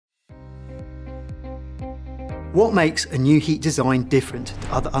What makes a new heat design different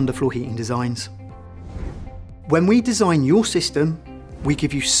to other underfloor heating designs? When we design your system, we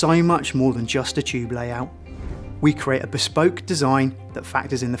give you so much more than just a tube layout. We create a bespoke design that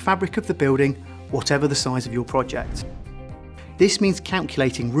factors in the fabric of the building, whatever the size of your project. This means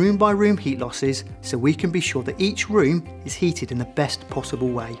calculating room by room heat losses so we can be sure that each room is heated in the best possible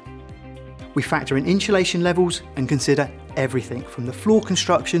way. We factor in insulation levels and consider everything from the floor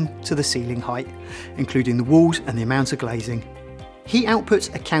construction to the ceiling height, including the walls and the amount of glazing. Heat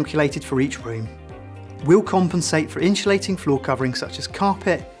outputs are calculated for each room. We'll compensate for insulating floor coverings such as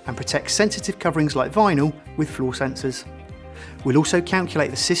carpet and protect sensitive coverings like vinyl with floor sensors. We'll also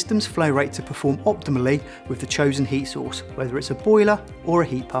calculate the system's flow rate to perform optimally with the chosen heat source, whether it's a boiler or a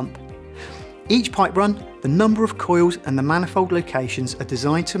heat pump. Each pipe run, the number of coils and the manifold locations are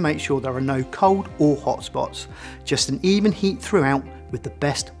designed to make sure there are no cold or hot spots, just an even heat throughout with the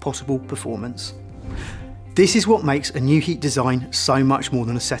best possible performance. This is what makes a new heat design so much more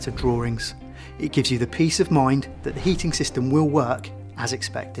than a set of drawings. It gives you the peace of mind that the heating system will work as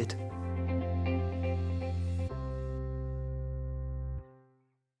expected.